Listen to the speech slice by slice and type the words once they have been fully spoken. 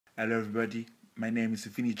Hello everybody, my name is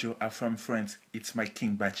Vinijo, I'm from France. It's my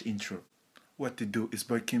King Bach intro. What to do is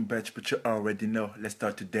boy King Bach, but you already know. Let's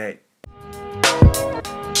start today.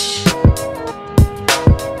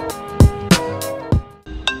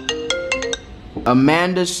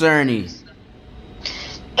 Amanda Cerny.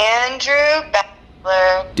 Andrew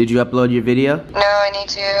Bachelor. Did you upload your video? No, I need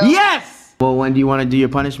to. Yes! Well, when do you want to do your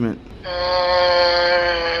punishment?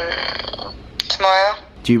 Tomorrow.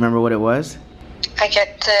 Do you remember what it was? I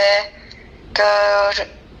get to go to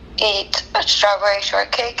eat a strawberry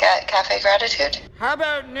shortcake at Cafe Gratitude. How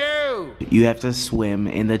about new? You have to swim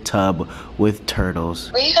in the tub with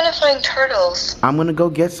turtles. Where are you gonna find turtles? I'm gonna go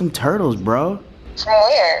get some turtles, bro. From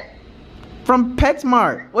where? From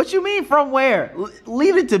PetSmart. What you mean from where?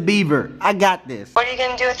 Leave it to Beaver. I got this. What are you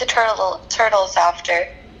gonna do with the turtles after?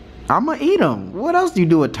 I'm gonna eat them. What else do you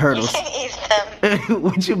do with You turtles? can't eat them.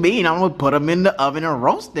 What you mean? I'm gonna put them in the oven and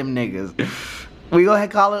roast them niggas. We go ahead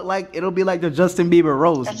and call it like, it'll be like the Justin Bieber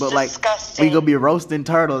roast. That's but like, disgusting. we gonna be roasting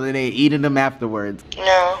turtles and they eating them afterwards.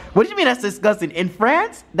 No. What do you mean that's disgusting? In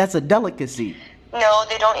France, that's a delicacy. No,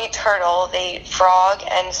 they don't eat turtle. They eat frog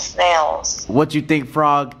and snails. What you think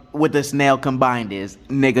frog with a snail combined is?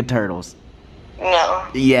 Nigga turtles. No.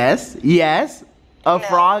 Yes, yes. A No.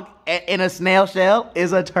 frog in a snail shell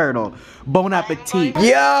is a turtle. Bon appetit.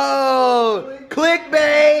 Yo!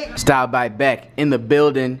 Clickbait! Styled by Beck in the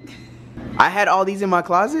building. I had all these in my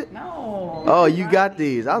closet? No. Oh, you got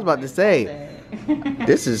these. I was about to say.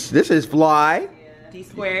 This is fly. D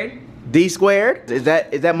squared. D squared? Is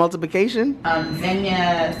that multiplication?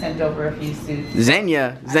 Zenya sent over a few suits.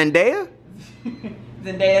 Zendaya?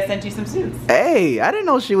 Zendaya sent you some suits. Hey, I didn't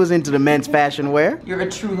know she was into the men's fashion wear. You're a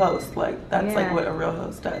true host. Like, that's like what a real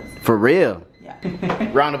host does. For real.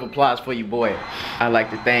 Yeah. Round of applause for you, boy. I'd like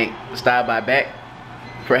to thank Style by Beck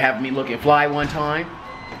for having me looking fly one time.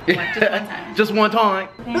 Just one time. Just one time.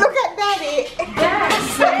 Look at Daddy.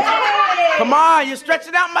 Yes. Come on, you're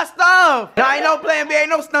stretching out my stuff. Now ain't no plan B, ain't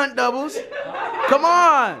no stunt doubles. Come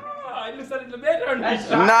on.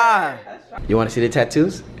 Nah. You want to see the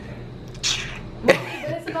tattoos? But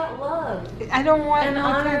it's about love. I don't want And no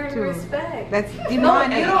honor and tattoo. respect. That's No,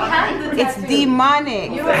 demonic. you don't have the It's tattoo.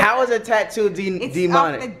 demonic. How is a tattoo It's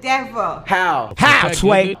demonic? of the devil. How?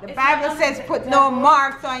 The Bible says put no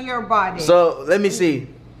marks on your body. So let me see.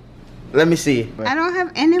 Let me see. I don't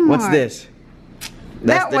have any marks. What's this?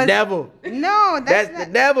 That's That the was- devil. No, That's not,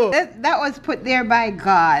 the devil. That was put there by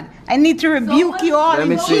God. I need to rebuke you all Let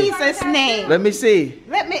me in see. Jesus' name. Let me see.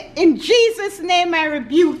 In Jesus' name I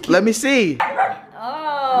rebuke you. Let me see.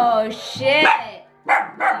 Oh shit.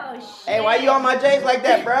 Oh shit. Hey, why you on my J's like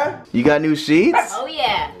that, bruh? You got new sheets? Oh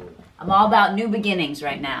yeah. I'm all about new beginnings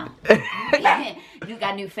right now. You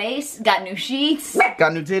got new face, got new sheets,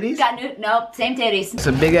 Got new titties? got new, nope, same titties. It's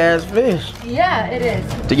a big ass fish. Yeah, it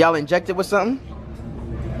is. Did y'all inject it with something?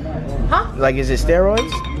 Huh? Like, is it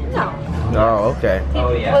steroids? No. Oh, okay. He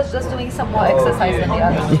was just doing some more exercise than the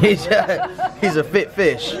others. He's a fit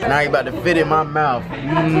fish. Now he about to fit in my mouth.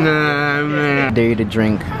 Dare you to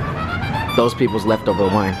drink those people's leftover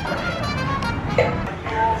wine.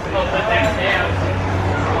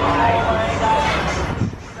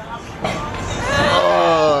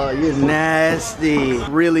 Oh, you're nasty.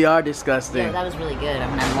 Really are disgusting. Yeah, that was really good. I'm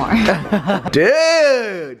gonna have more.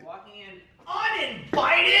 Dude! Walking in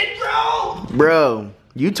uninvited, bro. Bro,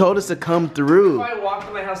 you told us to come through. I walked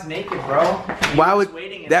to my house naked, bro. Why would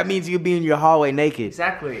Waiting in that there. means you'd be in your hallway naked?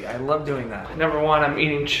 Exactly. I love doing that. Number one, I'm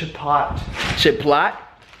eating chipotle. Chipotle?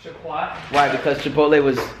 Chipotle? Why? Because Chipotle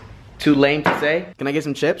was too lame to say? Can I get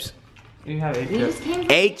some chips? You have We a just chip. came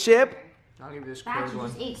from 8 chip? I'll give you this back. crazy You one.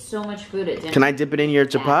 just ate so much food at dinner. Can I dip it in your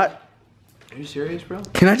chipotle? Are you serious, bro?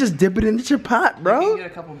 Can I just dip it in the chipotle, You can bro? get a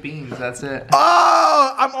couple beans, that's it.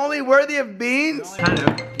 Oh, I'm only worthy of beans? Kind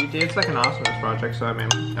of. You did. It's like an Awesomeness project, so I mean,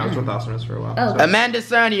 I was with Awesomeness for a while. Oh. So. Amanda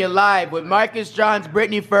Cerny, you're live with Marcus Johns,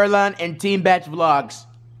 Brittany Furlan, and TeamBachVlogs.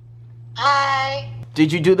 Hi.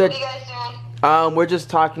 Did you do What are you guys doing? we're just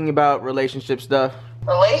talking about relationship stuff.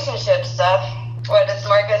 Relationship stuff. What, is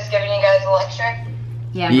Marcus giving you guys a lecture?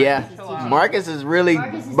 Yeah. Marcus is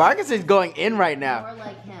teaching. Marcus is going in right now. More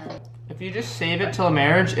like him. If you just save it till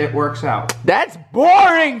marriage, it works out. That's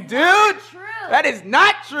boring, dude! True. That is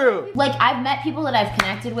not true! Like, I've met people that I've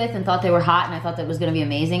connected with and thought they were hot and I thought that was gonna be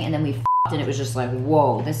amazing, and then we f***ed and it was just like,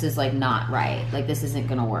 whoa, this is like not right. Like, this isn't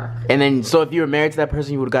gonna work. And then, so if you were married to that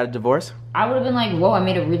person, you would've got a divorce? I would have been like, whoa, I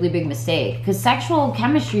made a really big mistake. Because sexual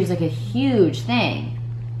chemistry is like a huge thing.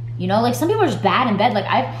 You know, like some people are just bad in bed. Like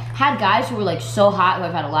I've had guys who were like so hot who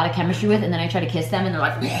I've had a lot of chemistry with, and then I try to kiss them and they're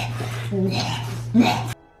like,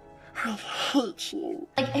 hate you.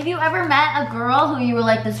 Like, have you ever met a girl who you were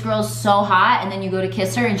like, this girl's so hot, and then you go to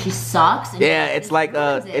kiss her and she sucks? And Yeah, it's like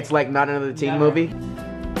not another teen movie.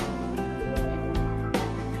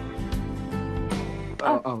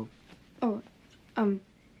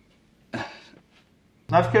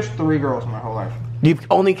 I've kissed 3 girls in my whole life. You've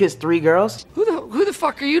only kissed 3 girls? Who the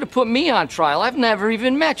fuck are you to put me on trial? I've never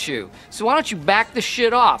even met you. So why don't you back the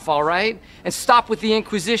shit off, all right? And stop with the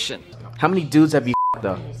Inquisition. How many dudes have you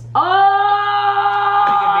though?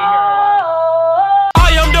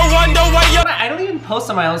 I don't even post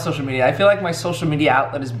on my own social media. I feel like my social media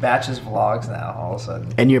outlet is Batch's vlogs now. All of a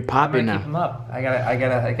sudden. And you're I'm popping gonna now. keep them up. I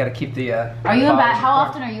gotta keep the. Are you in Batch? How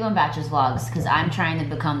often are you in Batch's vlogs? Because I'm trying to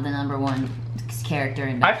become the #1 character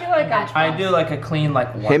in Batch. I feel like I do like a clean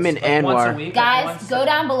like once, Him and like once a Anwar. week. Guys, go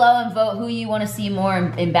down below and vote who you want to see more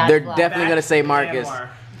in Batch They're vlogs. definitely gonna say Marcus. Anwar.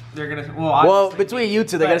 They're gonna. Well, obviously, between you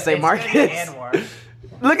two, they're gonna say it's gonna be Marcus. Anwar.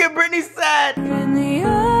 Look at Brittany's set.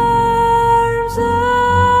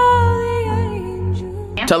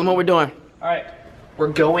 Tell them what we're doing. All right, we're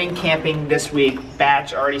going camping this week.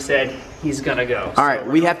 Batch already said he's gonna go. All right,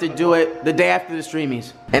 we have to do it the day after the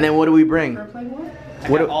streamies. And then what do we bring? I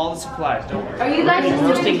got all the supplies. Don't worry. Are you guys just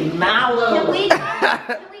roasting mallow? Can we come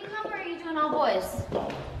or are you doing all boys?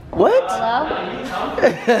 What? Hello?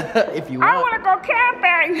 If you want. I want to go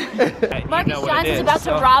camping. Marcus Johnson's about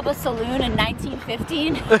to rob a saloon in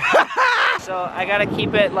 1915. So I gotta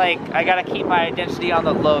keep it like I gotta keep my identity on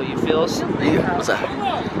the low. You feel? What's up?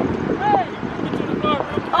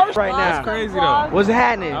 Right now. That's crazy though. What's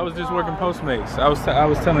happening? I was just working Postmates. I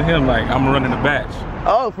was telling him like I'm running a batch.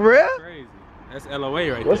 Oh, for real? Crazy. That's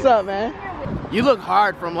LOA right What's there. up, man? You look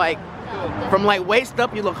hard from like waist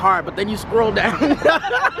up. You look hard, but then you scroll down.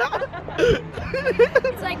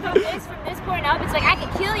 It's like from this point up, it's like I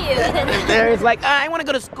could kill you. There, it's like I want to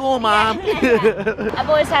go to school, mom. I've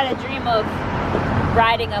always had a dream of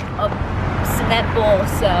riding a cement bull,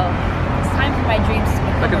 so it's time for my dreams to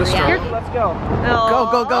become a reality. Let's go.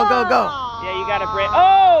 Go. Yeah, you gotta break.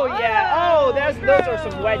 Oh yeah. Oh, those are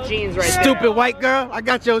some wet jeans right there. Stupid white girl, I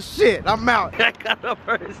got your shit. I'm out. I got up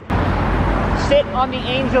first. Sit on the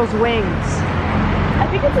angel's wings. I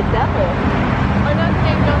think it's a devil. Or not an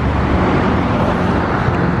angel.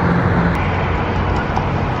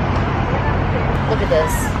 Look at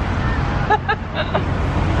this.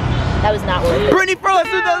 That was not worth it. Brittany Frost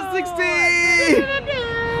 2016.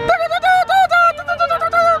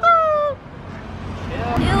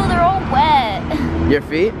 Ew, they're all wet. Your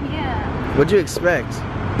feet? Yeah. What'd you expect?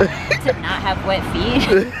 To not have wet feet.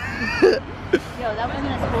 Yo, that wasn't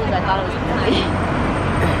as cool as I thought it was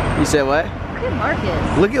gonna be. You said what? Look at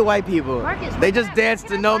Marcus. Look at white people. Marcus, They just dance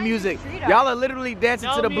to no music. Y'all are literally dancing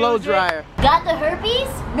to the blow dryer. Got the herpes?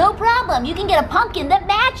 No problem. You can get a pumpkin that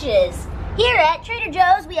matches. Here at Trader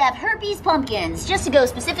Joe's, we have herpes pumpkins, just to go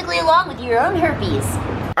specifically along with your own herpes.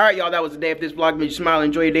 All right, y'all, that was the day. If this vlog made you smile and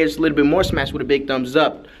enjoy your day just a little bit more, smash with a big thumbs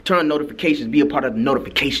up. Turn on notifications, be a part of the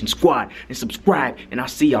notification squad, and subscribe, and I'll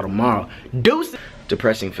see y'all tomorrow. Deuces!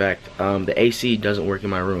 Depressing fact, the AC doesn't work in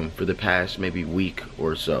my room for the past maybe week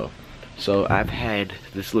or so. So I've had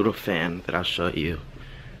this little fan that I'll show you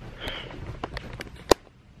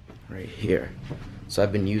right here. So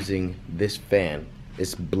I've been using this fan,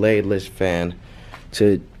 this bladeless fan,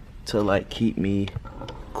 to like keep me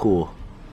cool.